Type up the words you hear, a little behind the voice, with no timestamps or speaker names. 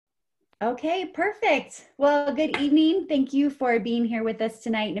Okay, perfect. Well, good evening. Thank you for being here with us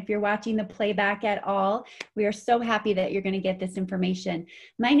tonight. And if you're watching the playback at all, we are so happy that you're going to get this information.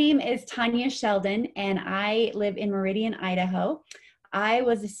 My name is Tanya Sheldon, and I live in Meridian, Idaho. I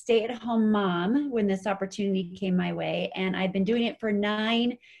was a stay-at-home mom when this opportunity came my way, and I've been doing it for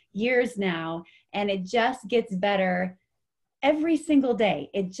 9 years now, and it just gets better every single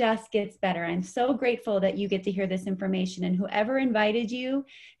day. It just gets better. I'm so grateful that you get to hear this information, and whoever invited you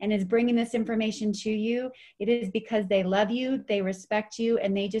and is bringing this information to you, it is because they love you, they respect you,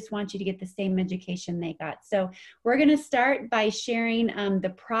 and they just want you to get the same education they got. So we're going to start by sharing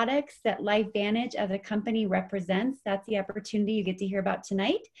the products that LifeVantage as a company represents. That's the opportunity you get to hear about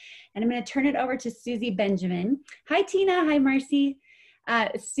tonight. And I'm going to turn it over to Suzie Benjamin. Hi, Tina. Hi, Marcy.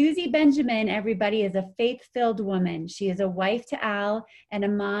 Suzie Benjamin, everybody, is a faith-filled woman. She is a wife to Al and a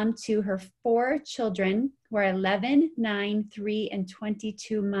mom to her 4 children who are 11, 9, 3, and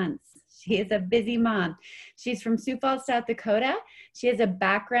 22 months. She is a busy mom. She's from Sioux Falls, South Dakota. She has a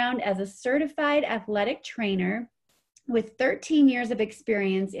background as a certified athletic trainer with 13 years of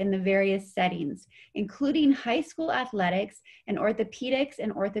experience in the various settings, including high school athletics and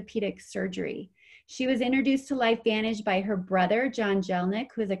orthopedic surgery. She was introduced to LifeVantage by her brother, John Jelnick,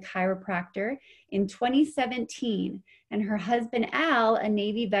 who is a chiropractor, in 2017. And her husband, Al, a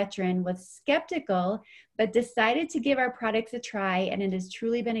Navy veteran, was skeptical, but decided to give our products a try, and it has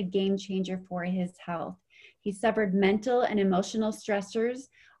truly been a game changer for his health. He suffered mental and emotional stressors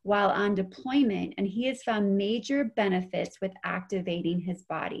while on deployment, and he has found major benefits with activating his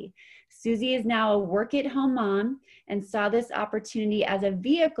body. Suzie is now a work-at-home mom and saw this opportunity as a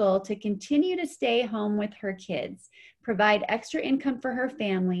vehicle to continue to stay home with her kids, provide extra income for her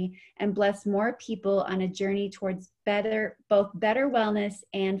family, and bless more people on a journey towards both better wellness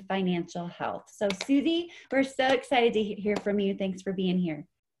and financial health. So Suzie, we're so excited to hear from you. Thanks for being here.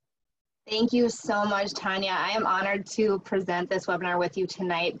 Thank you so much, Tanya. I am honored to present this webinar with you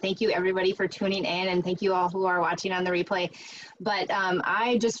tonight. Thank you everybody for tuning in, and thank you all who are watching on the replay. But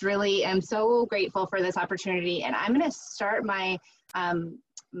I just really am so grateful for this opportunity, and I'm going to start I'm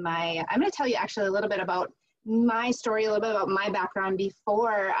going to tell you actually a little bit about my story, a little bit about my background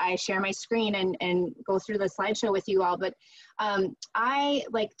before I share my screen and go through the slideshow with you all. But I,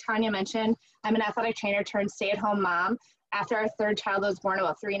 like Tanya mentioned, I'm an athletic trainer turned stay-at-home mom after our 3rd child was born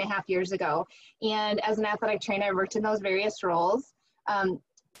about 3.5 years ago. And as an athletic trainer, I worked in those various roles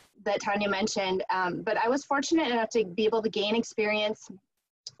that Tanya mentioned. But I was fortunate enough to be able to gain experience,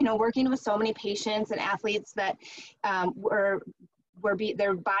 working with so many patients and athletes that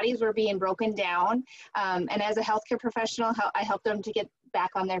their bodies were being broken down. And as a healthcare professional, I helped them to get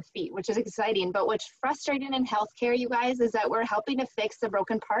back on their feet, which is exciting. But what's frustrating in healthcare, you guys, is that we're helping to fix the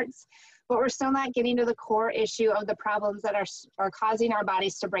broken parts, but we're still not getting to the core issue of the problems that are causing our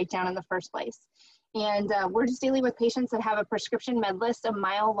bodies to break down in the first place. And we're just dealing with patients that have a prescription med list a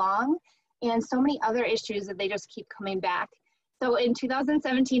mile long and so many other issues that they just keep coming back. So in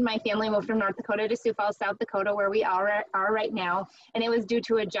 2017, my family moved from North Dakota to Sioux Falls, South Dakota, where we are right now. And it was due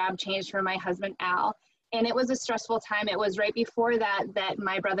to a job change for my husband, Al. And it was a stressful time. It was right before that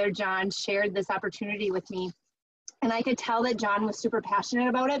my brother, John, shared this opportunity with me. And I could tell that John was super passionate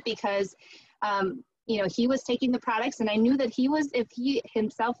about it because, he was taking the products, and I knew that if he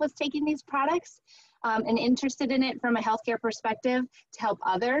himself was taking these products and interested in it from a healthcare perspective to help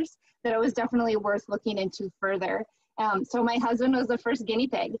others, that it was definitely worth looking into further. So my husband was the first guinea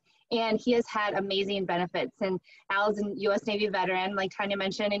pig, and he has had amazing benefits. And Al's a U.S. Navy veteran, like Tanya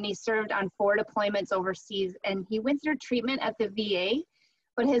mentioned, and he served on 4 deployments overseas, and he went through treatment at the VA,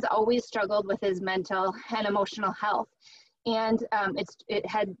 but has always struggled with his mental and emotional health. And it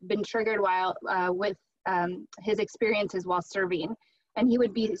had been triggered with his experiences while serving. And he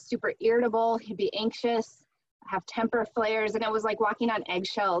would be super irritable, he'd be anxious, have temper flares, and it was like walking on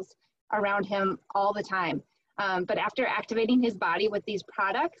eggshells around him all the time. But after activating his body with these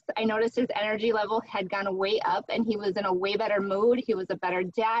products, I noticed his energy level had gone way up, and he was in a way better mood. He was a better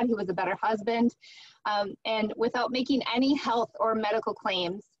dad. He was a better husband. And without making any health or medical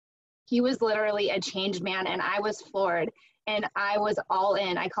claims, he was literally a changed man, and I was floored, and I was all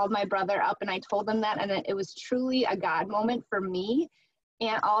in. I called my brother up, and I told him that, and it was truly a God moment for me,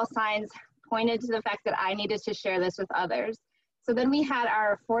 and all signs pointed to the fact that I needed to share this with others. So then we had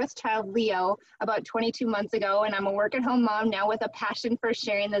our 4th child, Leo, about 22 months ago, and I'm a work-at-home mom now with a passion for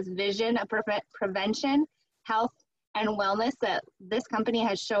sharing this vision of prevention, health, and wellness that this company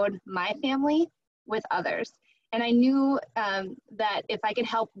has showed my family with others. And I knew that if I could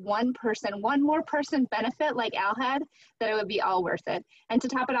help one more person benefit like Al had, that it would be all worth it. And to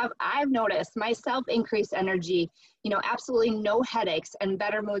top it off, I've noticed myself increased energy, absolutely no headaches and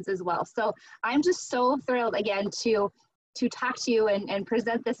better moods as well. So I'm just so thrilled again to talk to you and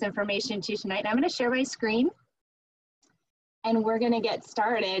present this information to you tonight. And I'm going to share my screen and we're going to get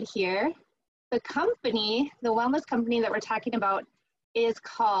started here. The company, the wellness company that we're talking about is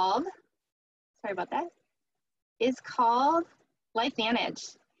called, sorry about that, is called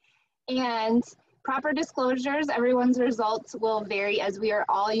LifeVantage. And proper disclosures, everyone's results will vary as we are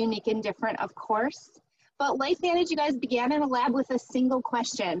all unique and different, of course. But LifeVantage, you guys, began in a lab with a single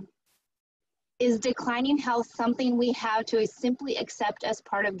question. Is declining health something we have to simply accept as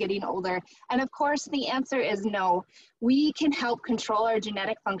part of getting older? And of course, the answer is no. We can help control our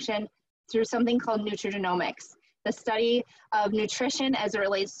genetic function through something called nutrigenomics, the study of nutrition as it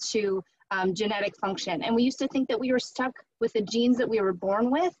relates to genetic function. And we used to think that we were stuck with the genes that we were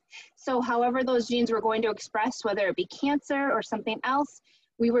born with. So however those genes were going to express, whether it be cancer or something else,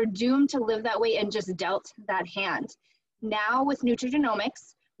 we were doomed to live that way and just dealt that hand. Now with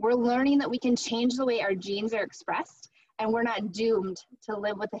nutrigenomics, we're learning that we can change the way our genes are expressed and we're not doomed to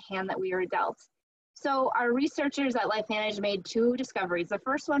live with the hand that we were dealt. So our researchers at LifeVantage made two discoveries. The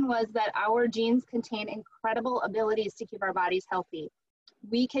first one was that our genes contain incredible abilities to keep our bodies healthy.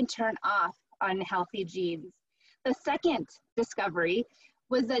 We can turn off unhealthy genes. The second discovery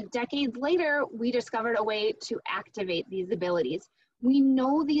was that decades later, we discovered a way to activate these abilities. We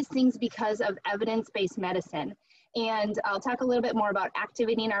know these things because of evidence-based medicine. And I'll talk a little bit more about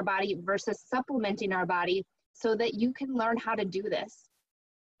activating our body versus supplementing our body so that you can learn how to do this.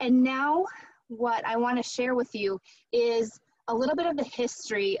 And now what I want to share with you is a little bit of the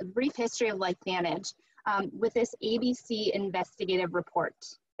history, a brief history of LifeVantage. With this ABC investigative report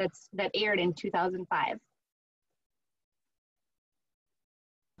that aired in 2005.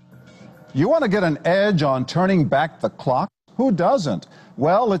 You want to get an edge on turning back the clock? Who doesn't?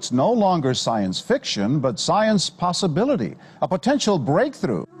 Well, it's no longer science fiction, but science possibility, a potential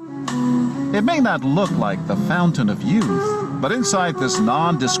breakthrough. It may not look like the fountain of youth, but inside this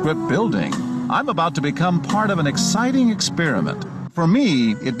nondescript building, I'm about to become part of an exciting experiment. For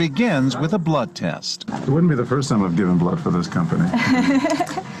me, it begins with a blood test. It wouldn't be the first time I've given blood for this company.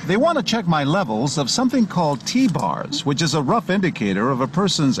 They want to check my levels of something called T-bars, which is a rough indicator of a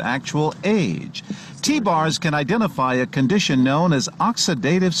person's actual age. T-bars can identify a condition known as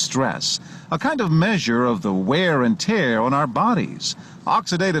oxidative stress, a kind of measure of the wear and tear on our bodies.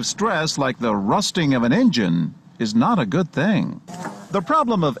 Oxidative stress, like the rusting of an engine, is not a good thing. The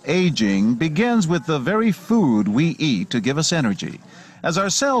problem of aging begins with the very food we eat to give us energy. As our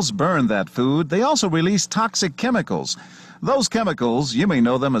cells burn that food, they also release toxic chemicals. Those chemicals, you may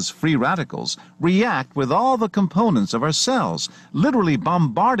know them as free radicals, react with all the components of our cells, literally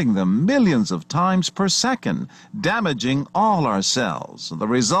bombarding them millions of times per second, damaging all our cells. The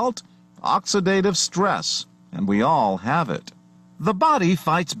result? Oxidative stress, and we all have it. The body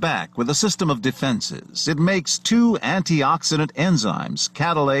fights back with a system of defenses. It makes two antioxidant enzymes,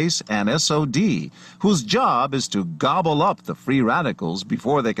 catalase and SOD, whose job is to gobble up the free radicals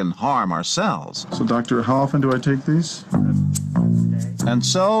before they can harm our cells. So, doctor, how often do I take these? And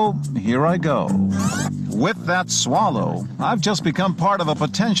so, here I go. With that swallow, I've just become part of a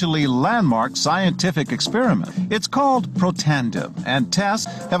potentially landmark scientific experiment. It's called Protandim, and tests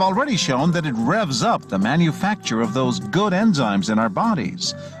have already shown that it revs up the manufacture of those good enzymes in our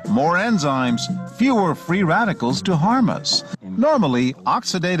bodies. More enzymes, fewer free radicals to harm us. Normally,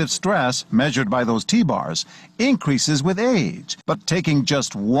 oxidative stress, measured by those T-bars, increases with age. But taking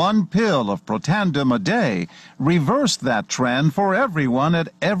just one pill of Protandim a day reversed that trend for everyone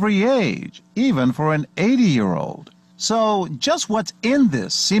at every age, even for an 80-year-old. So, just what's in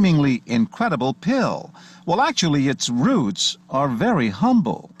this seemingly incredible pill? Well, actually, its roots are very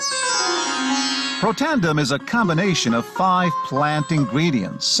humble. Protandim is a combination of 5 plant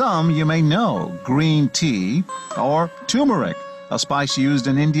ingredients. Some you may know: green tea or turmeric, a spice used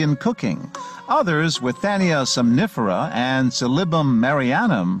in Indian cooking. Others, Withania somnifera and Silybum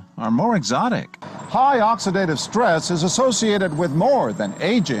marianum, are more exotic. High oxidative stress is associated with more than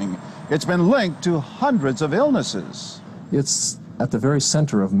aging. It's been linked to hundreds of illnesses. It's at the very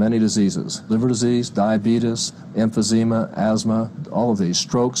center of many diseases: liver disease, diabetes, emphysema, asthma, all of these,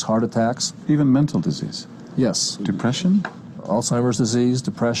 strokes, heart attacks. Even mental disease? Yes. Depression? Alzheimer's disease,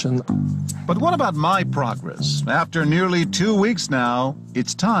 depression. But what about my progress? After nearly 2 weeks now,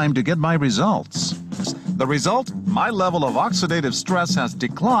 it's time to get my results. The result? My level of oxidative stress has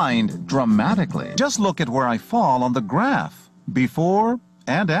declined dramatically. Just look at where I fall on the graph, before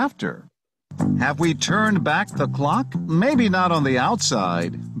and after. Have we turned back the clock? Maybe not on the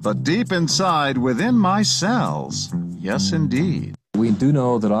outside, but deep inside within my cells. Yes, indeed. We do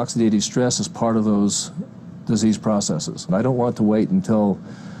know that oxidative stress is part of those disease processes. I don't want to wait until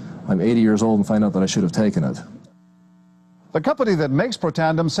I'm 80 years old and find out that I should have taken it. The company that makes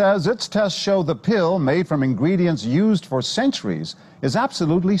Protandim says its tests show the pill, made from ingredients used for centuries, is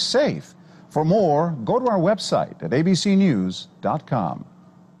absolutely safe. For more, go to our website at abcnews.com.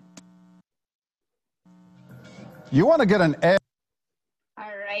 You want to get an egg?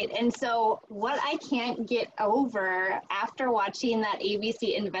 All right, and so what I can't get over after watching that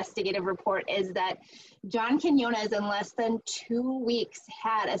ABC investigative report is that John Quinones in less than 2 weeks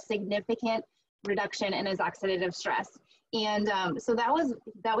had a significant reduction in his oxidative stress. And so that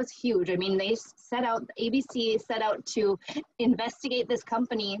was huge. I mean, ABC set out to investigate this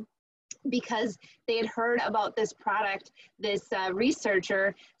company because they had heard about this product, this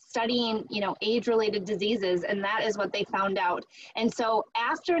researcher studying, age-related diseases, and that is what they found out. And so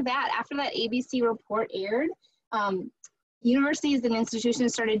after that ABC report aired, universities and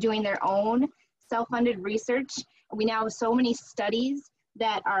institutions started doing their own self-funded research. We now have so many studies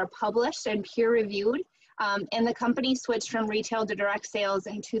that are published and peer-reviewed, and the company switched from retail to direct sales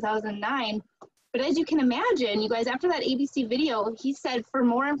in 2009. But as you can imagine, you guys, after that ABC video, he said, for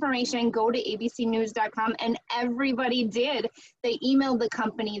more information, go to abcnews.com, and everybody did. They emailed the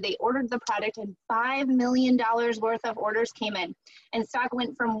company, they ordered the product, and $5 million worth of orders came in. And stock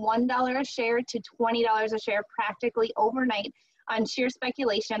went from $1 a share to $20 a share practically overnight on sheer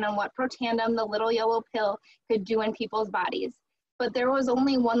speculation on what Protandim, the little yellow pill, could do in people's bodies. But there was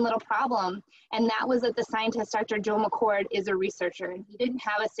only one little problem, and that was that the scientist, Dr. Joe McCord, is a researcher, and he didn't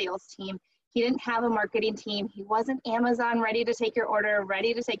have a sales team. He didn't have a marketing team. He wasn't Amazon ready to take your order,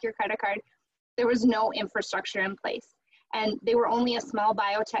 ready to take your credit card. There was no infrastructure in place. And they were only a small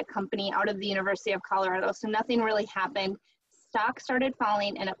biotech company out of the University of Colorado, so nothing really happened. Stock started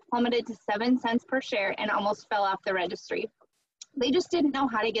falling, and it plummeted to 7 cents per share and almost fell off the registry. They just didn't know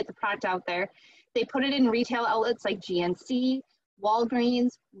how to get the product out there. They put it in retail outlets like GNC,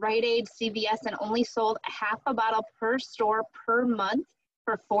 Walgreens, Rite Aid, CVS, and only sold half a bottle per store per month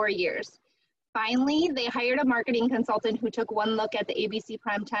for 4 years. Finally, they hired a marketing consultant who took one look at the ABC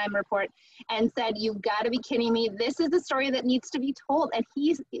Primetime report and said, "You've got to be kidding me. This is the story that needs to be told." And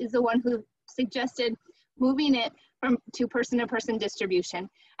he is the one who suggested moving it to person-to-person distribution.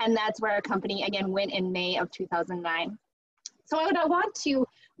 And that's where our company, again, went in May of 2009. So what I want to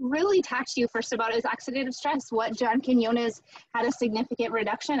really talk to you first about is oxidative stress, what John Quinones had a significant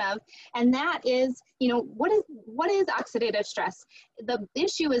reduction of. And that is, what is oxidative stress? The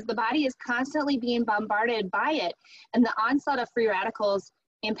issue is the body is constantly being bombarded by it, and the onslaught of free radicals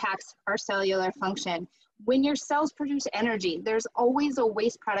impacts our cellular function. When your cells produce energy, there's always a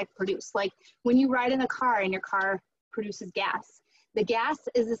waste product produced. Like when you ride in a car and your car produces gas. The gas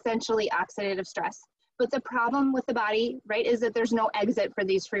is essentially oxidative stress. But the problem with the body, right, is that there's no exit for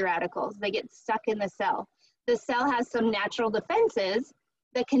these free radicals. They get stuck in the cell. The cell has some natural defenses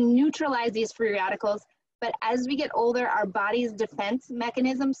that can neutralize these free radicals. But as we get older, our body's defense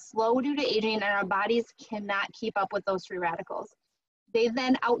mechanisms slow due to aging, and our bodies cannot keep up with those free radicals. They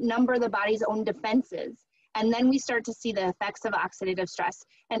then outnumber the body's own defenses. And then we start to see the effects of oxidative stress.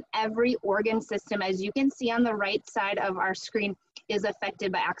 And every organ system, as you can see on the right side of our screen, is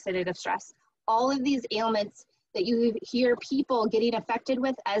affected by oxidative stress. All of these ailments that you hear people getting affected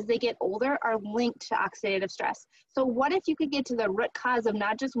with as they get older are linked to oxidative stress. So what if you could get to the root cause of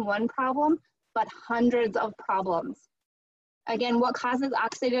not just one problem, but hundreds of problems? Again, what causes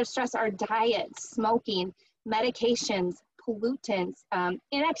oxidative stress are diet, smoking, medications, pollutants,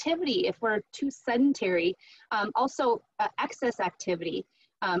 inactivity if we're too sedentary, also excess activity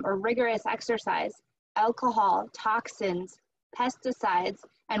or rigorous exercise, alcohol, toxins, pesticides,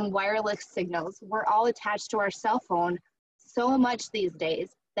 and wireless signals. We're all attached to our cell phone so much these days.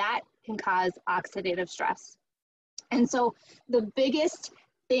 That can cause oxidative stress. And so the biggest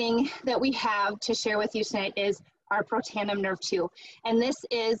thing that we have to share with you tonight is our Protandim Nerve 2. And this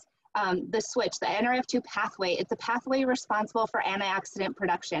is the switch, the NRF2 pathway. It's a pathway responsible for antioxidant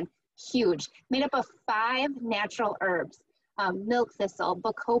production. Huge. Made up of 5 natural herbs: milk thistle,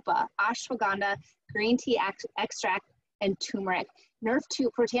 bacopa, ashwagandha, green tea extract, and turmeric. Nerve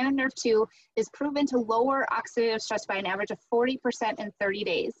 2, Protandim Nerve 2 is proven to lower oxidative stress by an average of 40% in 30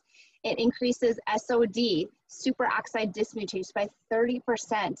 days. It increases SOD, superoxide dismutase, by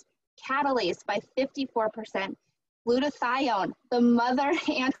 30%, catalase by 54%, glutathione, the mother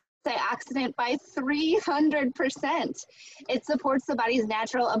antioxidant, by 300%. It supports the body's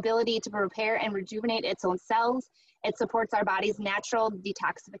natural ability to repair and rejuvenate its own cells. It supports our body's natural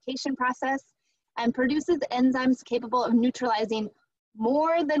detoxification process and produces enzymes capable of neutralizing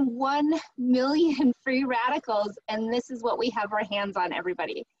more than 1 million free radicals. And this is what we have our hands on,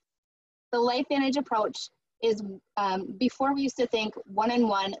 everybody. The LifeVantage approach is, before we used to think 1 and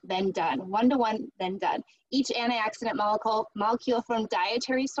 1, then done, 1 to 1, then done. Each antioxidant molecule from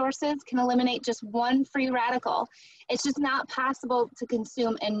dietary sources can eliminate just 1 free radical. It's just not possible to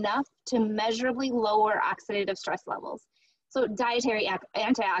consume enough to measurably lower oxidative stress levels. So dietary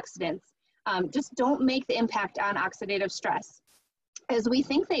antioxidants just don't make the impact on oxidative stress as we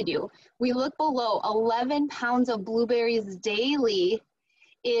think they do. We look below 11 pounds of blueberries daily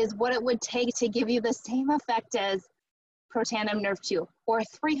is what it would take to give you the same effect as Protandim Nerve 2, or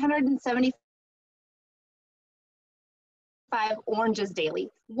 375 oranges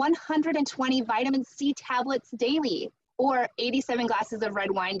daily, 120 vitamin C tablets daily, or 87 glasses of red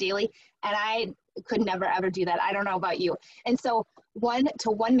wine daily. And I could never ever do that. I don't know about you. And so 1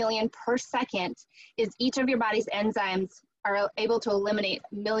 to 1 million per second is each of your body's enzymes are able to eliminate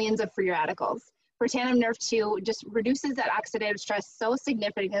millions of free radicals. Protandim Nerve 2 just reduces that oxidative stress so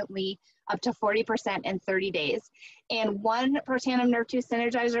significantly, up to 40% in 30 days. And 1 Protandim Nerve 2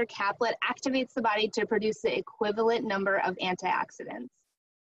 Synergizer caplet activates the body to produce the equivalent number of antioxidants.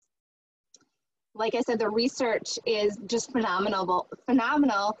 Like I said, the research is just phenomenal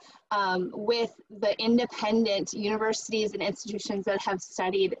with the independent universities and institutions that have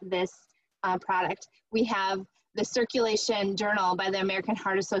studied this product. We have the Circulation Journal by the American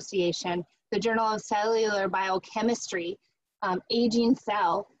Heart Association, the Journal of Cellular Biochemistry, Aging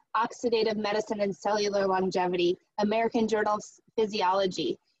Cell, Oxidative Medicine and Cellular Longevity, American Journal of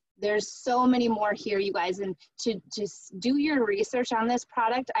Physiology. There's so many more here, you guys, and to just do your research on this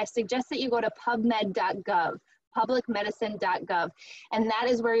product, I suggest that you go to pubmed.gov, publicmedicine.gov, and that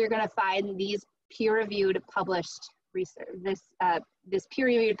is where you're going to find these peer-reviewed published research, this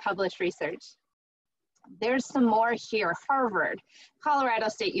peer-reviewed published research. There's some more here: Harvard, Colorado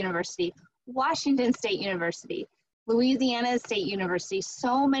State University, Washington State University, Louisiana State University,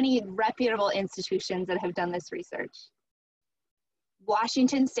 so many reputable institutions that have done this research.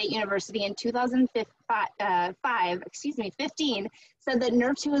 Washington State University in 2015 said that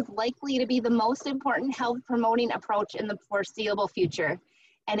Nerve 2 is likely to be the most important health promoting approach in the foreseeable future,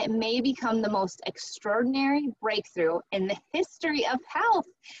 and it may become the most extraordinary breakthrough in the history of health.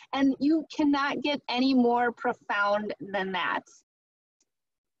 And you cannot get any more profound than that.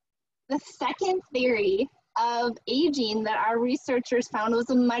 The second theory of aging that our researchers found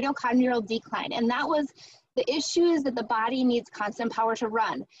was a mitochondrial decline, and that was the issue is that the body needs constant power to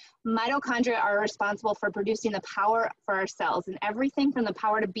run. Mitochondria are responsible for producing the power for our cells, and everything from the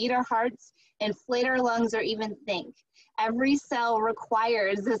power to beat our hearts, inflate our lungs, or even think. Every cell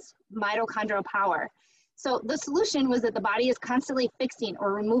requires this mitochondrial power. So the solution was that the body is constantly fixing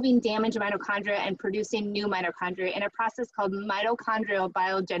or removing damaged mitochondria and producing new mitochondria in a process called mitochondrial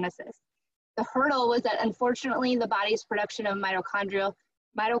biogenesis. The hurdle was that unfortunately the body's production of mitochondria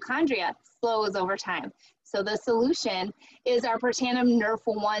slows over time. So the solution is our Protandim Nerve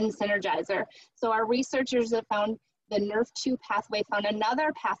 1 Synergizer. So our researchers have found the Nerve 2 pathway, found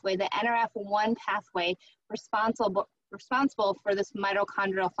another pathway, the NRF1 pathway, responsible for this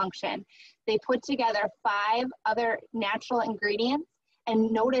mitochondrial function. They put together 5 other natural ingredients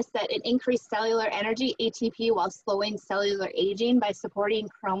and noticed that it increased cellular energy, ATP, while slowing cellular aging by supporting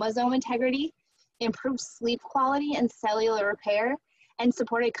chromosome integrity, improved sleep quality and cellular repair, and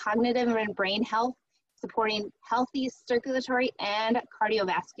supported cognitive and brain health, supporting healthy circulatory and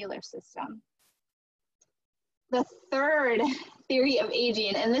cardiovascular system. The third theory of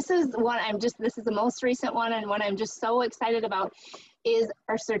aging, and this is the most recent one and one I'm just so excited about, is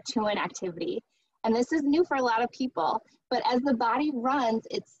our sirtuin activity. And this is new for a lot of people, but as the body runs,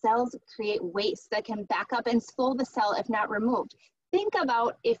 its cells create waste that can back up and slow the cell if not removed. Think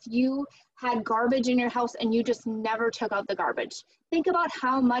about if you had garbage in your house and you just never took out the garbage. Think about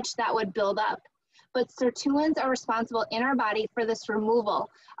how much that would build up. But sirtuins are responsible in our body for this removal,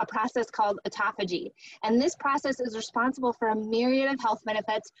 a process called autophagy. And this process is responsible for a myriad of health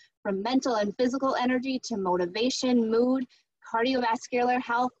benefits, from mental and physical energy to motivation, mood, cardiovascular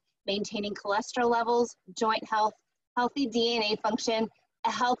health, maintaining cholesterol levels, joint health, healthy DNA function,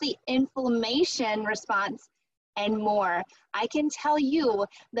 a healthy inflammation response, and more. I can tell you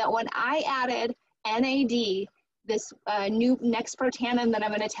that when I added NAD, this new next Protandim that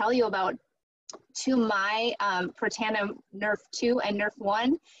I'm going to tell you about, to my Protandim Nerve 2 and Nerve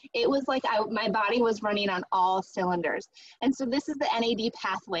 1, it was like my body was running on all cylinders. And so this is the NAD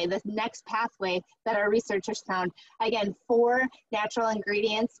pathway, the next pathway that our researchers found. Again, 4 natural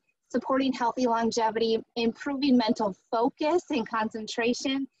ingredients, supporting healthy longevity, improving mental focus and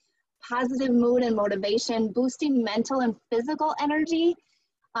concentration, positive mood and motivation, boosting mental and physical energy,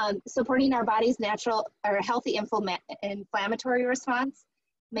 supporting our body's natural or healthy inflammatory response,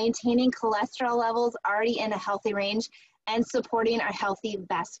 maintaining cholesterol levels already in a healthy range, and supporting our healthy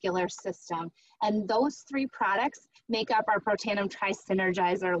vascular system. And those 3 products make up our Protandim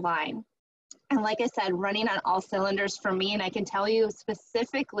Tri-Synergizer line. And like I said, running on all cylinders for me, and I can tell you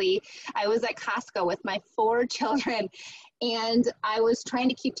specifically, I was at Costco with my 4 children, and I was trying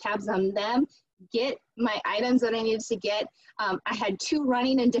to keep tabs on them, get my items that I needed to get. I had 2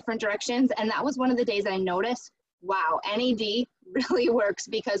 running in different directions, and that was one of the days I noticed, wow, NAD really works,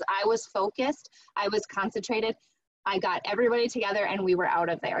 because I was focused, I was concentrated, I got everybody together, and we were out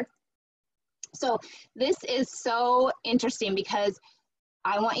of there. So this is so interesting, because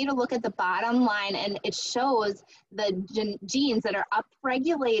I want you to look at the bottom line, and it shows the genes that are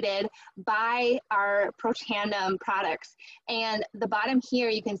upregulated by our Protandim products. And the bottom here,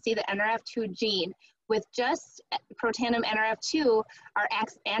 you can see the NRF2 gene. With just Protandim NRF2, our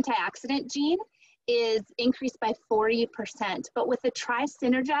antioxidant gene is increased by 40%. But with the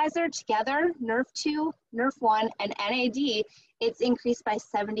Tri-Synergizer together, NRF2, NRF1, and NAD, it's increased by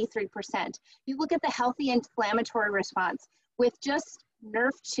 73%. You look at the healthy inflammatory response. With just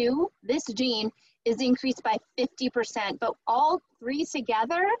NRF2, this gene is increased by 50%, but all 3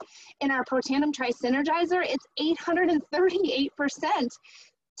 together in our Protandim Tri-Synergizer, it's 838%.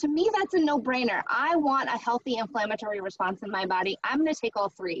 To me, that's a no-brainer. I want a healthy inflammatory response in my body. I'm gonna take all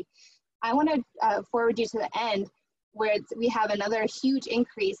 3. I wanna forward you to the end where we have another huge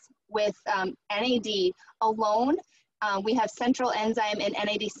increase with NAD alone. We have central enzyme in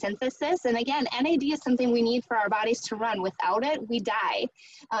NAD synthesis. And again, NAD is something we need for our bodies to run. Without it, we die.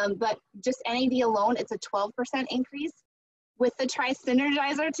 But just NAD alone, it's a 12% increase. With the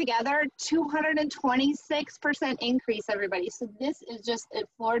Tri-Synergizer together, 226% increase, everybody. So this is just, it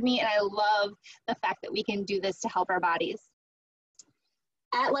floored me, and I love the fact that we can do this to help our bodies.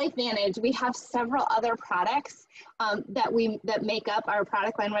 At LifeVantage, we have several other products that make up our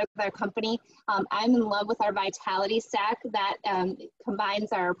product line with our company. I'm in love with our Vitality Stack that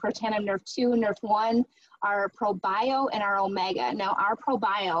combines our Protandim NRF2, NRF1, our ProBio, and our Omega. Now, our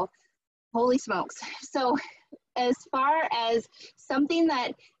ProBio, holy smokes. So as far as something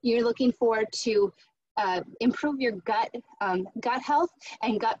that you're looking for to improve your gut health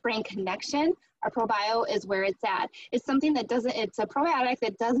and gut-brain connection, our ProBio is where it's at. It's something that it's a probiotic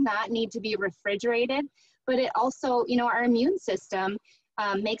that does not need to be refrigerated, but it also, our immune system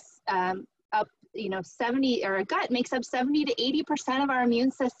makes up, 70, or our gut makes up 70 to 80% of our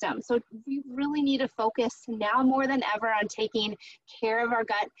immune system. So we really need to focus now more than ever on taking care of our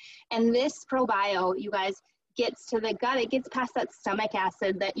gut. And this ProBio, you guys, gets to the gut, it gets past that stomach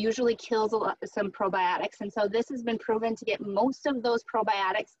acid that usually kills some probiotics. And so this has been proven to get most of those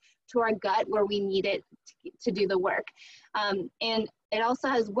probiotics to our gut where we need it to do the work. And it also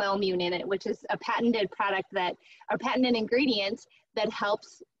has Wellmune in it, which is a patented patented ingredient that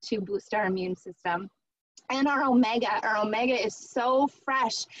helps to boost our immune system. And our Omega is so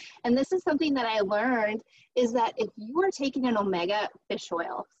fresh. And this is something that I learned, is that if you are taking an Omega fish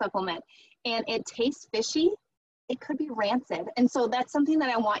oil supplement and it tastes fishy, it could be rancid. And so that's something that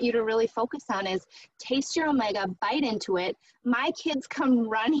I want you to really focus on, is taste your Omega, bite into it. My kids come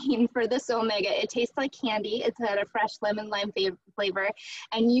running for this Omega. It tastes like candy. It's got a fresh lemon lime flavor,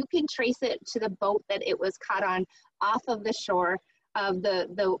 and you can trace it to the boat that it was caught on off of the shore of the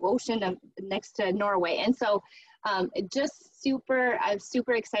ocean next to Norway. And so I'm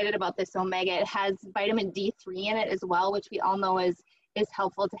super excited about this Omega. It has vitamin D3 in it as well, which we all know is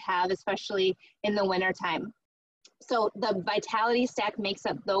helpful to have, especially in the wintertime. So the Vitality Stack makes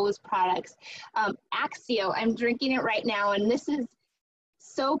up those products. Axio, I'm drinking it right now, and this is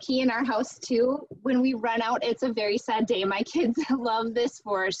so key in our house too. When we run out, it's a very sad day. My kids love this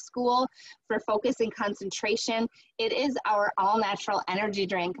for school, for focus and concentration. It is our all-natural energy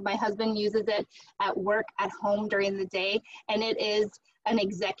drink. My husband uses it at work, at home during the day, and it is an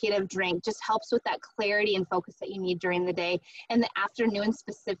executive drink. Just helps with that clarity and focus that you need during the day. In the afternoon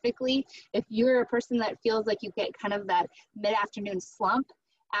specifically, if you're a person that feels like you get kind of that mid-afternoon slump,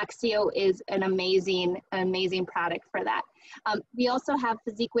 Axio is an amazing product for that. We also have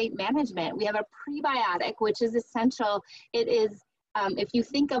physique weight management. We have a prebiotic, which is essential. It is, if you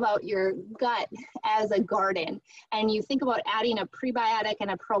think about your gut as a garden, and you think about adding a prebiotic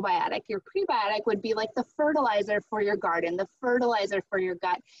and a probiotic, your prebiotic would be like the fertilizer for your garden, the fertilizer for your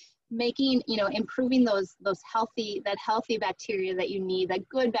gut, making, improving that healthy bacteria that you need, that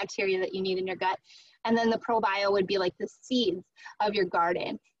good bacteria that you need in your gut. And then the ProBio would be like the seeds of your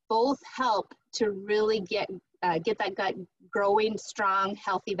garden, both help to really get that gut growing strong,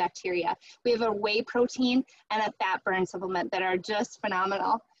 healthy bacteria. We have a whey protein and a fat burn supplement that are just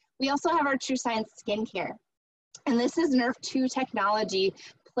phenomenal. We also have our True Science skincare. And this is Nerf 2 technology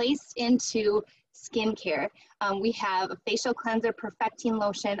placed into skincare. We have a facial cleanser, perfecting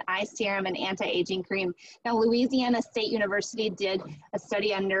lotion, eye serum, and anti-aging cream. Now, Louisiana State University did a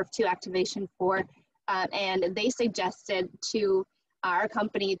study on Nerf 2 activation 4, and they suggested to our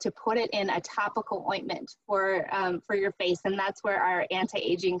company to put it in a topical ointment for your face, and that's where our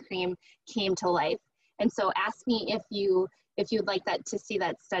anti-aging cream came to life. And so ask me if you'd like to see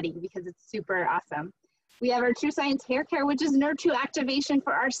that study, because it's super awesome. We have our True Science Hair Care, which is Nerve 2 activation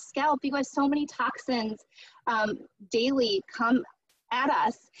for our scalp, because so many toxins daily come at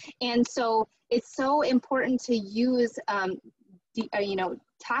us. And so it's so important to use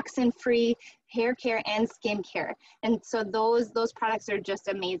toxin-free hair care and skin care. And so those products are just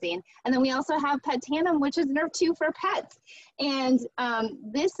amazing. And then we also have Pet Tandem, which is Nerve 2 for pets. And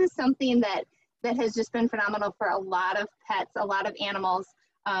this is something that has just been phenomenal for a lot of pets, a lot of animals.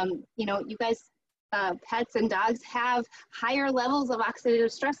 You guys, pets and dogs have higher levels of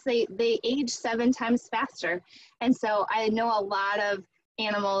oxidative stress. They age 7 times faster. And so I know a lot of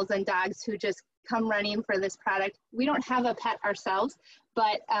animals and dogs who just come running for this product. We don't have a pet ourselves,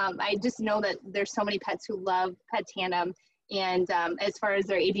 but I just know that there's so many pets who love Pet Tandem, and as far as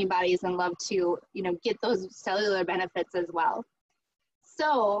their aging bodies, and love to get those cellular benefits as well.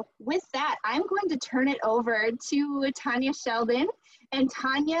 So with that, I'm going to turn it over to Tanya Sheldon. And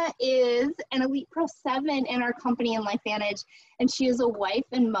Tanya is an Elite Pro 7 in our company in LifeVantage, and she is a wife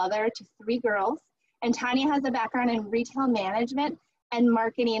and mother to 3 girls. And Tanya has a background in retail management and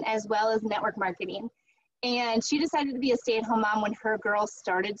marketing, as well as network marketing. And she decided to be a stay-at-home mom when her girls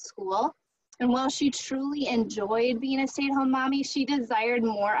started school. And while she truly enjoyed being a stay-at-home mommy, she desired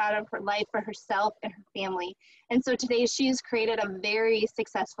more out of her life for herself and her family. And so today she's created a very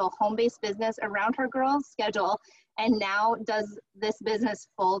successful home-based business around her girls' schedule, and now does this business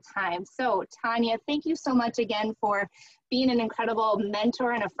full-time. So Tanya, thank you so much again for being an incredible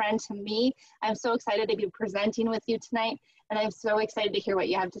mentor and a friend to me. I'm so excited to be presenting with you tonight, and I'm so excited to hear what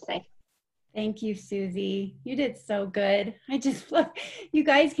you have to say. Thank you, Susie. You did so good. I just love, you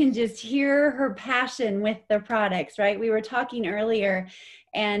guys can just hear her passion with the products, right? We were talking earlier,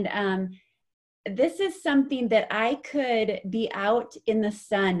 and this is something that I could be out in the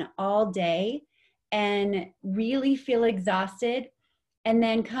sun all day and really feel exhausted, and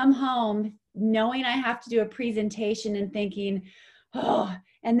then come home knowing I have to do a presentation and thinking, oh,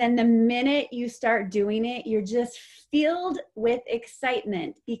 and then the minute you start doing it, you're just filled with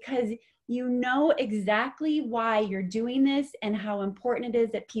excitement, because you know exactly why you're doing this and how important it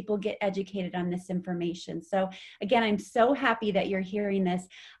is that people get educated on this information. So again, I'm so happy that you're hearing this.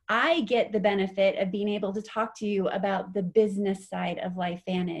 I get the benefit of being able to talk to you about the business side of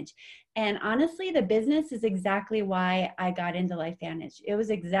LifeVantage. And honestly, the business is exactly why I got into LifeVantage. It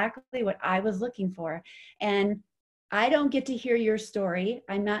was exactly what I was looking for. And I don't get to hear your story.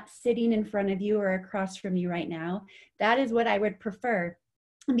 I'm not sitting in front of you or across from you right now. That is what I would prefer.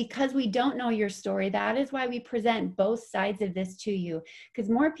 And because we don't know your story, that is why we present both sides of this to you, because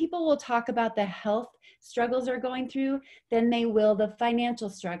more people will talk about the health struggles they're going through than they will the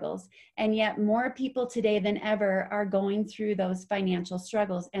financial struggles. And yet more people today than ever are going through those financial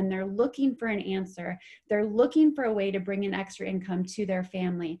struggles, and they're looking for an answer. They're looking for a way to bring an extra income to their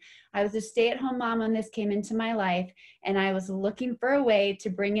family. I was a stay-at-home mom when this came into my life, and I was looking for a way to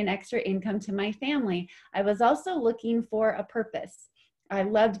bring an extra income to my family. I was also looking for a purpose. I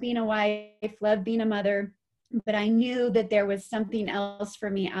loved being a wife, loved being a mother, but I knew that there was something else for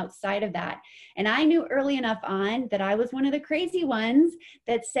me outside of that. And I knew early enough on that I was one of the crazy ones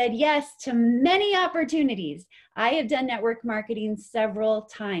that said yes to many opportunities. I have done network marketing several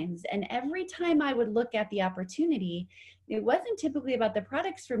times, and every time I would look at the opportunity, it wasn't typically about the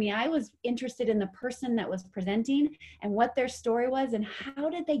products for me. I was interested in the person that was presenting and what their story was and how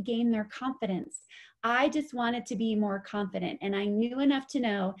did they gain their confidence. I just wanted to be more confident, and I knew enough to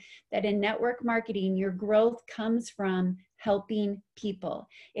know that in network marketing, your growth comes from helping people.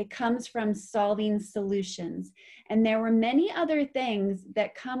 It comes from solving solutions. And there were many other things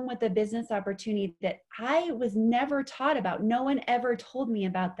that come with a business opportunity that I was never taught about. No one ever told me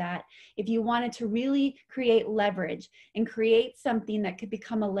about that. If you wanted to really create leverage and create something that could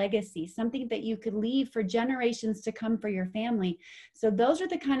become a legacy, something that you could leave for generations to come for your family. So those are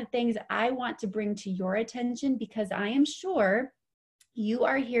the kind of things I want to bring to your attention, because I am sure You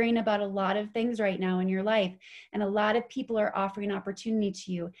are hearing about a lot of things right now in your life, and a lot of people are offering opportunity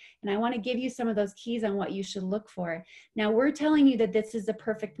to you. And I want to give you some of those keys on what you should look for. Now, we're telling you that this is a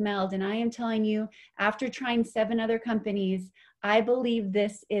perfect meld, and I am telling you, after trying 7 other companies, I believe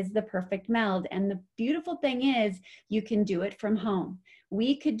this is the perfect meld. And the beautiful thing is, you can do it from home.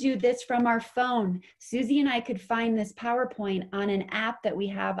 We could do this from our phone. Susie and I could find this PowerPoint on an app that we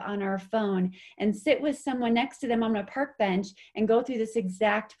have on our phone and sit with someone next to them on a park bench and go through this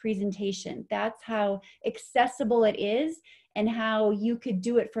exact presentation. That's how accessible it is and how you could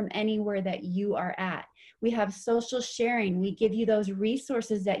do it from anywhere that you are at. We have social sharing. We give you those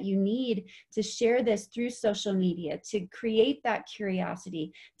resources that you need to share this through social media, to create that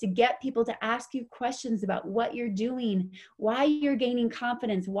curiosity, to get people to ask you questions about what you're doing, why you're gaining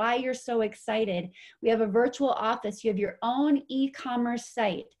confidence, why you're so excited. We have a virtual office. You have your own e-commerce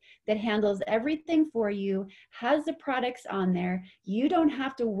site that handles everything for you, has the products on there. You don't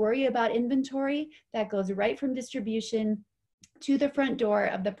have to worry about inventory. That goes right from distribution to the front door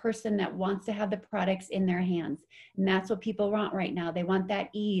of the person that wants to have the products in their hands. And that's what people want right now. They want that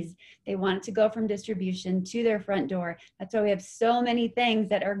ease. They want it to go from distribution to their front door. That's why we have so many things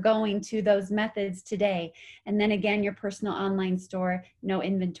that are going to those methods today. And then again, your personal online store, no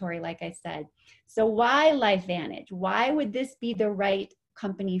inventory, like I said. So why LifeVantage? Why would this be the right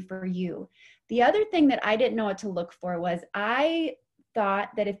company for you? The other thing that I didn't know what to look for was I thought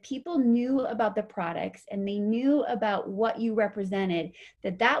that if people knew about the products and they knew about what you represented,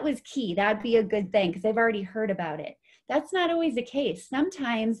 that was key. That'd be a good thing because they've already heard about it. That's not always the case.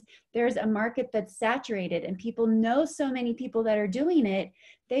 Sometimes there's a market that's saturated and people know so many people that are doing it,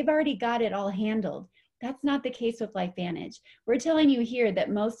 they've already got it all handled. That's not the case with LifeVantage. We're telling you here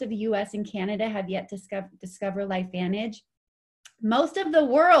that most of the US and Canada have yet to discover LifeVantage. Most of the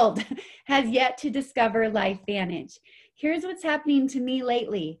world has yet to discover LifeVantage. Here's what's happening to me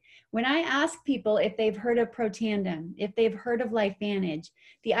lately. When I ask people if they've heard of Protandim, if they've heard of LifeVantage,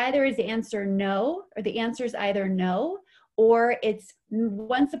 the either is the answer no, or the answer is either no, or it's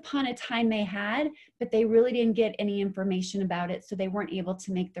once upon a time they had, but they really didn't get any information about it, so they weren't able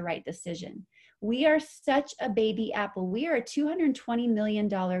to make the right decision. We are such a baby apple. We are a $220 million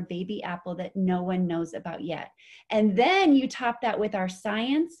baby apple that no one knows about yet. And then you top that with our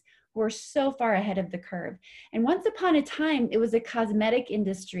science. We're so far ahead of the curve. And once upon a time, it was a cosmetic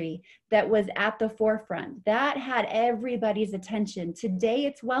industry that was at the forefront. That had everybody's attention. Today,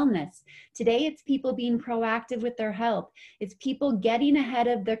 it's wellness. Today, it's people being proactive with their health. It's people getting ahead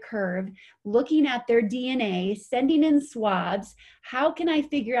of the curve, looking at their DNA, sending in swabs. How can I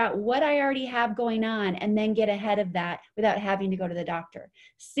figure out what I already have going on and then get ahead of that without having to go to the doctor?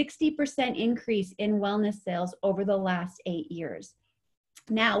 60% increase in wellness sales over the last 8 years.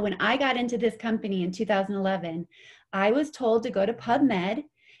 Now, when I got into this company in 2011, I was told to go to PubMed,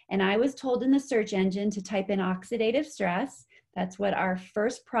 and I was told in the search engine to type in oxidative stress. That's what our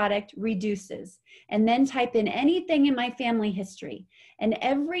first product reduces. And then type in anything in my family history. And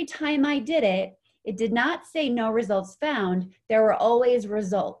every time I did it, it did not say no results found. There were always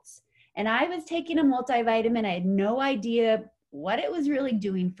results. And I was taking a multivitamin. I had no idea what it was really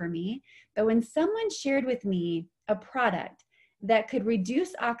doing for me. But when someone shared with me a product that could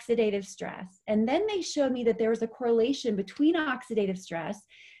reduce oxidative stress, and then they showed me that there was a correlation between oxidative stress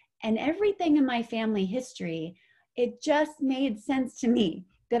and everything in my family history, it just made sense to me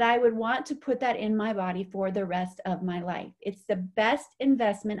that I would want to put that in my body for the rest of my life. It's the best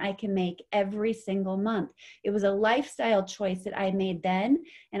investment I can make every single month. It was a lifestyle choice that I made then,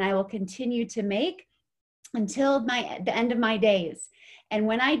 and I will continue to make until the end of my days. And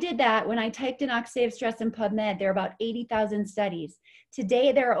when I did that, when I typed in oxidative stress in PubMed, there are about 80,000 studies.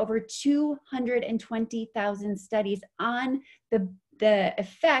 Today, there are over 220,000 studies on the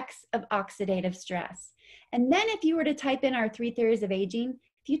effects of oxidative stress. And then if you were to type in our 3 theories of aging,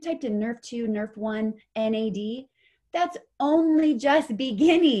 if you typed in NERV2, NERV1, NAD, that's only just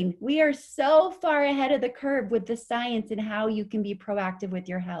beginning. We are so far ahead of the curve with the science and how you can be proactive with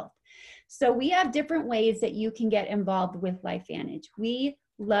your health. So we have different ways that you can get involved with LifeVantage. We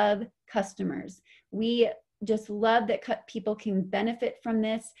love customers. We just love that people can benefit from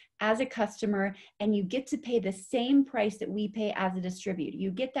this as a customer, and you get to pay the same price that we pay as a distributor.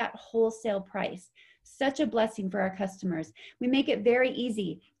 You get that wholesale price. Such a blessing for our customers. We make it very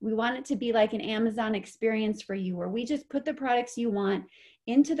easy. We want it to be like an Amazon experience for you, where we just put the products you want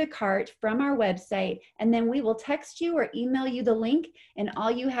into the cart from our website, and then we will text you or email you the link, and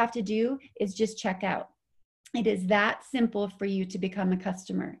all you have to do is just check out. It is that simple for you to become a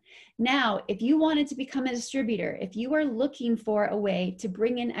customer. Now, if you wanted to become a distributor, if you are looking for a way to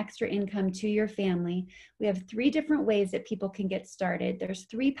bring in extra income to your family, we have 3 different ways that people can get started. There's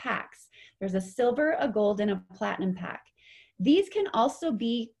 3 packs. There's a silver, a gold, and a platinum pack. These can also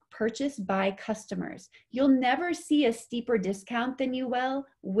be purchased by customers. You'll never see a steeper discount than you will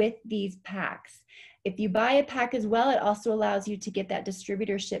with these packs. If you buy a pack as well, it also allows you to get that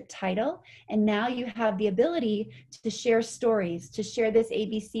distributorship title. And now you have the ability to share stories, to share this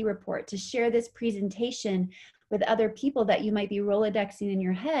ABC report, to share this presentation with other people that you might be Rolodexing in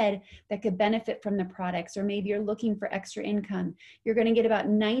your head that could benefit from the products, or maybe you're looking for extra income. You're going to get about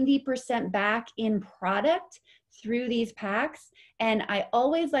 90% back in product through these packs. And I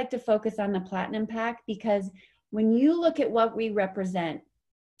always like to focus on the platinum pack, because when you look at what we represent,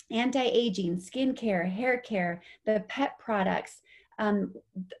 anti-aging, skincare, hair care, the pet products,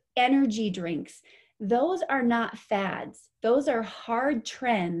 energy drinks, those are not fads. Those are hard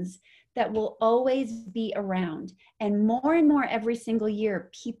trends that will always be around. And more every single year,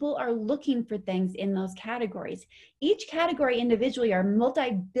 people are looking for things in those categories. Each category individually are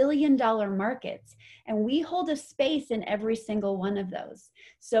multi-billion-dollar markets, and we hold a space in every single one of those.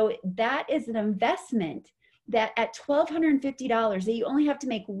 So that is an investment that at $1,250 that you only have to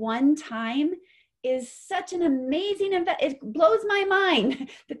make one time is such an amazing investment. It blows my mind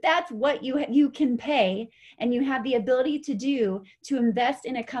that that's what you can pay, and you have the ability to do, to invest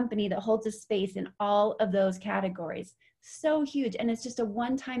in a company that holds a space in all of those categories. So huge. And it's just a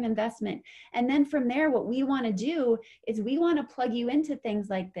one-time investment. And then from there, what we want to do is we want to plug you into things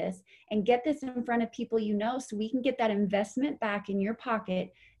like this and get this in front of people you know, so we can get that investment back in your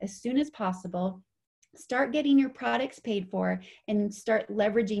pocket as soon as possible. Start getting your products paid for and start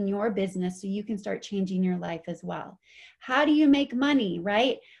leveraging your business so you can start changing your life as well. How do you make money,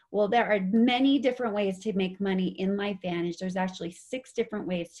 right? Well, there are many different ways to make money in LifeVantage. There's actually 6 different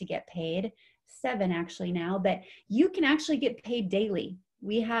ways to get paid, 7 actually now, but you can actually get paid daily.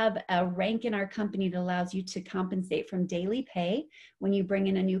 We have a rank in our company that allows you to compensate from daily pay when you bring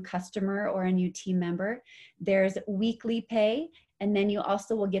in a new customer or a new team member. There's weekly pay, and then you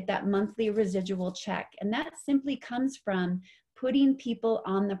also will get that monthly residual check. And that simply comes from putting people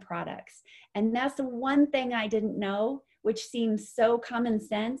on the products. And that's the one thing I didn't know, which seems so common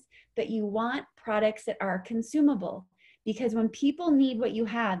sense, but you want products that are consumable. Because when people need what you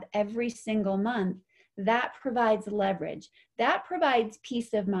have every single month, that provides leverage. That provides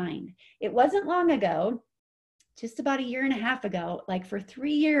peace of mind. It wasn't long ago, just about a year and a half ago, like for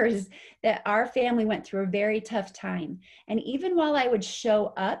 3 years, that our family went through a very tough time. And even while I would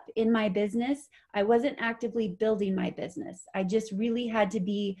show up in my business, I wasn't actively building my business. I just really had to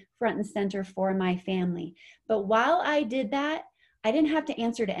be front and center for my family. But while I did that, I didn't have to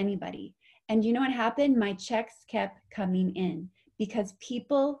answer to anybody. And you know what happened? My checks kept coming in, because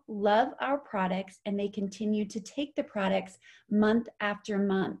people love our products and they continue to take the products month after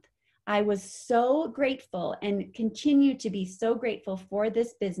month. I was so grateful and continue to be so grateful for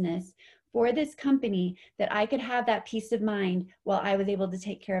this business, for this company, that I could have that peace of mind while I was able to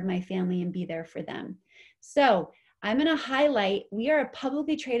take care of my family and be there for them. So I'm going to highlight, we are a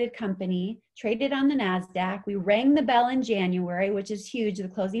publicly traded company, traded on the NASDAQ. We rang the bell in January, which is huge, the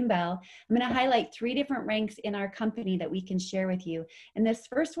closing bell. I'm going to highlight 3 different ranks in our company that we can share with you. And this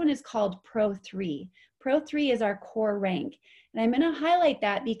first one is called Pro 3. Pro 3 is our core rank. And I'm going to highlight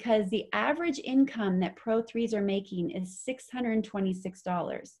that because the average income that Pro 3s are making is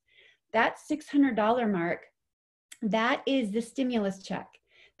 $626. That $600 mark, that is the stimulus check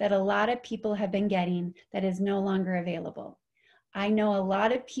that a lot of people have been getting that is no longer available. I know a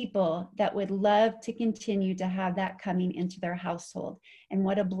lot of people that would love to continue to have that coming into their household, and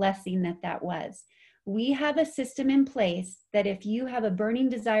what a blessing that that was. We have a system in place that if you have a burning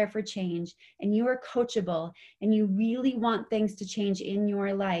desire for change and you are coachable and you really want things to change in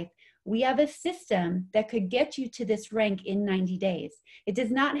your life, we have a system that could get you to this rank in 90 days. It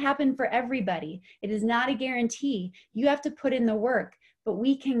does not happen for everybody. It is not a guarantee. You have to put in the work, but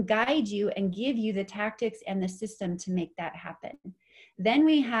we can guide you and give you the tactics and the system to make that happen. Then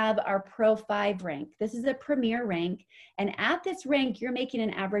we have our Pro 5 rank. This is a premier rank. And at this rank, you're making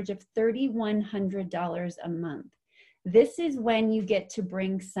an average of $3,100 a month. This is when you get to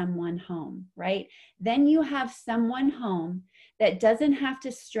bring someone home, right? Then you have someone home that doesn't have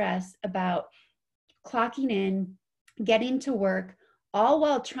to stress about clocking in, getting to work, all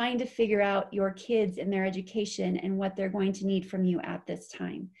while trying to figure out your kids and their education and what they're going to need from you at this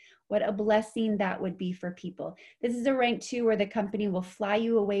time. What a blessing that would be for people. This is a rank too where the company will fly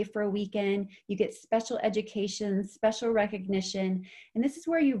you away for a weekend. You get special education, special recognition, and this is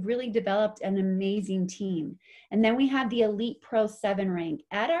where you've really developed an amazing team. And then we have the Elite Pro 7 rank.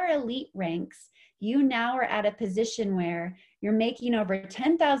 At our elite ranks, you now are at a position where you're making over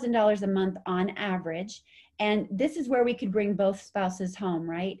 $10,000 a month on average. And this is where we could bring both spouses home,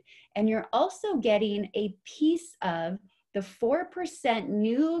 right? And you're also getting a piece of the 4%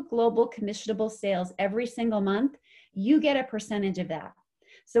 new global commissionable sales every single month. You get a percentage of that.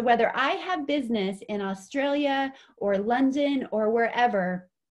 So whether I have business in Australia or London or wherever,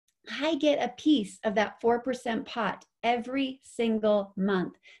 I get a piece of that 4% pot every single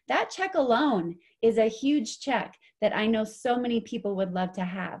month. That check alone is a huge check that I know so many people would love to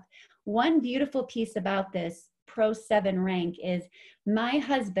have. One beautiful piece about this Pro 7 rank is my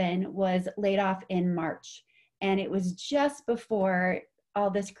husband was laid off in March, and it was just before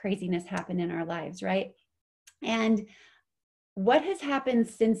all this craziness happened in our lives, right? And what has happened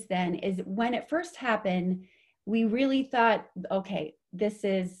since then is when it first happened, we really thought, okay, this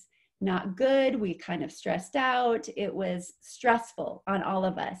is not good. We kind of stressed out. It was stressful on all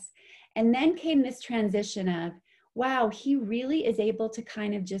of us. And then came this transition of, wow, he really is able to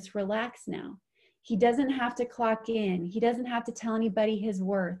kind of just relax now. He doesn't have to clock in. He doesn't have to tell anybody his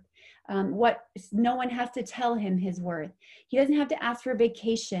worth. No one has to tell him his worth. He doesn't have to ask for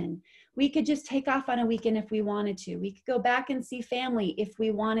vacation. We could just take off on a weekend if we wanted to. We could go back and see family if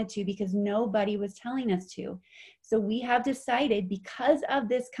we wanted to because nobody was telling us to. So we have decided because of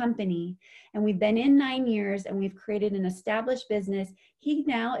this company, and we've been in 9 years and we've created an established business, he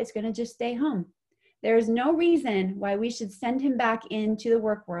now is going to just stay home. There is no reason why we should send him back into the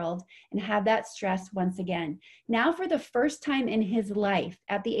work world and have that stress once again. Now, for the first time in his life,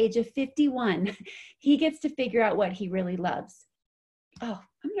 at the age of 51, he gets to figure out what he really loves. Oh,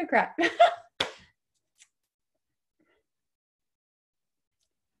 I'm gonna cry. I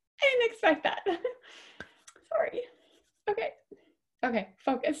didn't expect that. Sorry. Okay,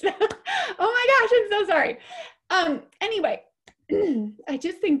 focus. Oh my gosh, I'm so sorry. Anyway, I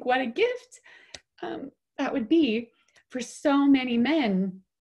just think what a gift that would be for so many men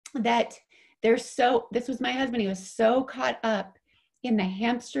that this was my husband, he was so caught up in the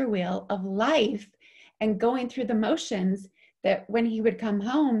hamster wheel of life and going through the motions that when he would come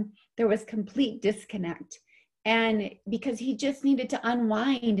home, there was complete disconnect. And because he just needed to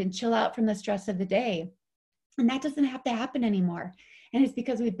unwind and chill out from the stress of the day. And that doesn't have to happen anymore. And it's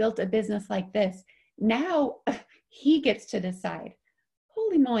because we built a business like this. Now he gets to decide.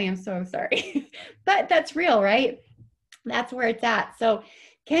 Holy moly, I'm so sorry. But that's real, right? That's where it's at. So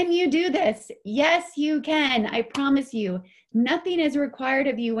can you do this? Yes, you can. I promise you. Nothing is required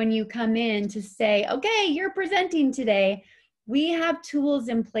of you when you come in to say, okay, you're presenting today. We have tools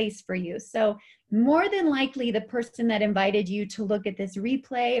in place for you. So more than likely, the person that invited you to look at this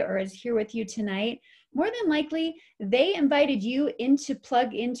replay or is here with you tonight, more than likely, they invited you in to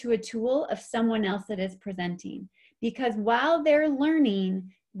plug into a tool of someone else that is presenting. Because while they're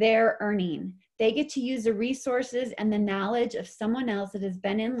learning, they're earning. They get to use the resources and the knowledge of someone else that has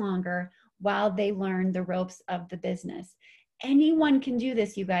been in longer while they learn the ropes of the business. Anyone can do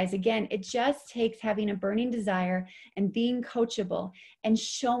this, you guys. Again, it just takes having a burning desire and being coachable and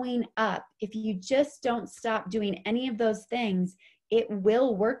showing up. If you just don't stop doing any of those things, it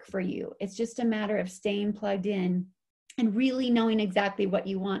will work for you. It's just a matter of staying plugged in and really knowing exactly what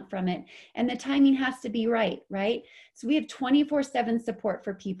you want from it. And the timing has to be right, right? So we have 24/7 support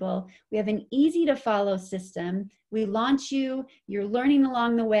for people. We have an easy to follow system. We launch you, you're learning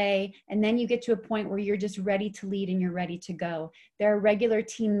along the way, and then you get to a point where you're just ready to lead and you're ready to go. There are regular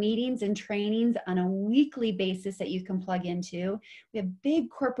team meetings and trainings on a weekly basis that you can plug into. We have big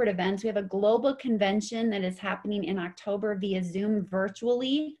corporate events. We have a global convention that is happening in October via Zoom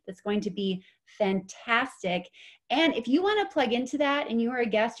virtually. That's going to be fantastic. And if you want to plug into that and you are a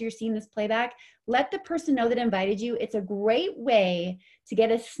guest, you're seeing this playback, let the person know that invited you. It's a great way to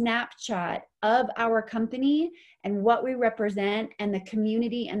get a snapshot of our company and what we represent and the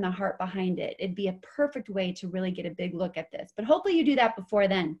community and the heart behind it. It'd be a perfect way to really get a big look at this. But hopefully you do that before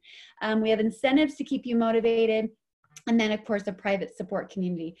then. We have incentives to keep you motivated. And then, of course, a private support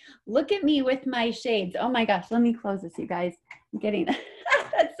community. Look at me with my shades. Oh my gosh, let me close this, you guys. I'm getting,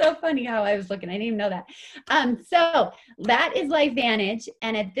 that's so funny how I was looking. I didn't even know that. So that is LifeVantage.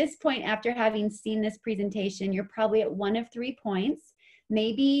 And at this point, after having seen this presentation, you're probably at one of 3 points.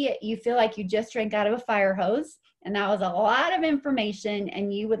 Maybe you feel like you just drank out of a fire hose and that was a lot of information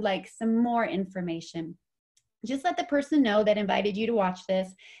and you would like some more information. Just let the person know that invited you to watch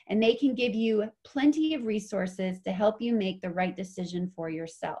this, and they can give you plenty of resources to help you make the right decision for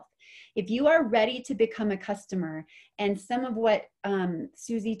yourself. If you are ready to become a customer, and some of what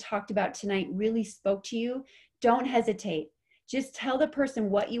Suzie talked about tonight really spoke to you, don't hesitate. Just tell the person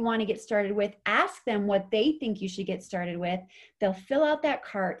what you want to get started with. Ask them what they think you should get started with. They'll fill out that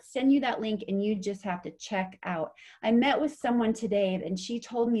cart, send you that link, and you just have to check out. I met with someone today, and she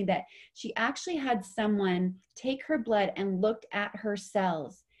told me that she actually had someone take her blood and looked at her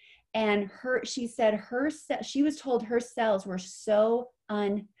cells. And she said she was told her cells were so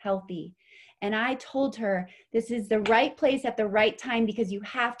unhealthy. And I told her, this is the right place at the right time, because you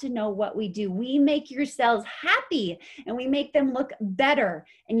have to know what we do. We make your cells happy and we make them look better.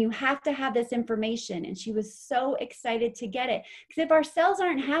 And you have to have this information. And she was so excited to get it. Because if our cells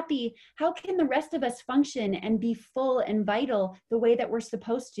aren't happy, how can the rest of us function and be full and vital the way that we're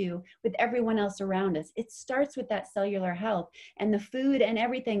supposed to with everyone else around us? It starts with that cellular health, and the food and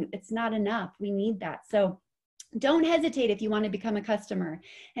everything. It's not enough. We need that. So don't hesitate if you want to become a customer.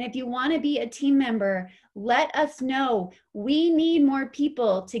 And if you want to be a team member, let us know. We need more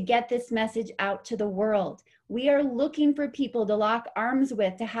people to get this message out to the world. We are looking for people to lock arms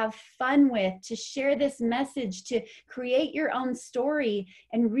with, to have fun with, to share this message, to create your own story,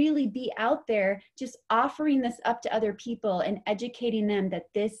 and really be out there just offering this up to other people and educating them that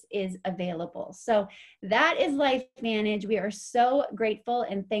this is available. So that is Life Manage. We are so grateful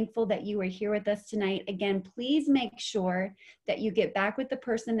and thankful that you were here with us tonight. Again, please make sure that you get back with the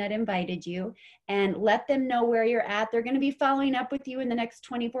person that invited you and let them know where you're at. They're going to be following up with you in the next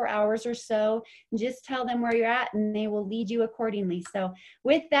 24 hours or so. Just tell them where you're at and they will lead you accordingly. So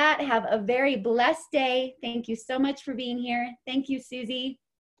with that, have a very blessed day. Thank you so much for being here. Thank you, Suzie.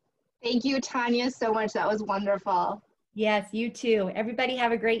 Thank you, Tanya, so much. That was wonderful. Yes, you too. Everybody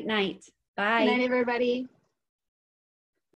have a great night. Bye. Good night, everybody.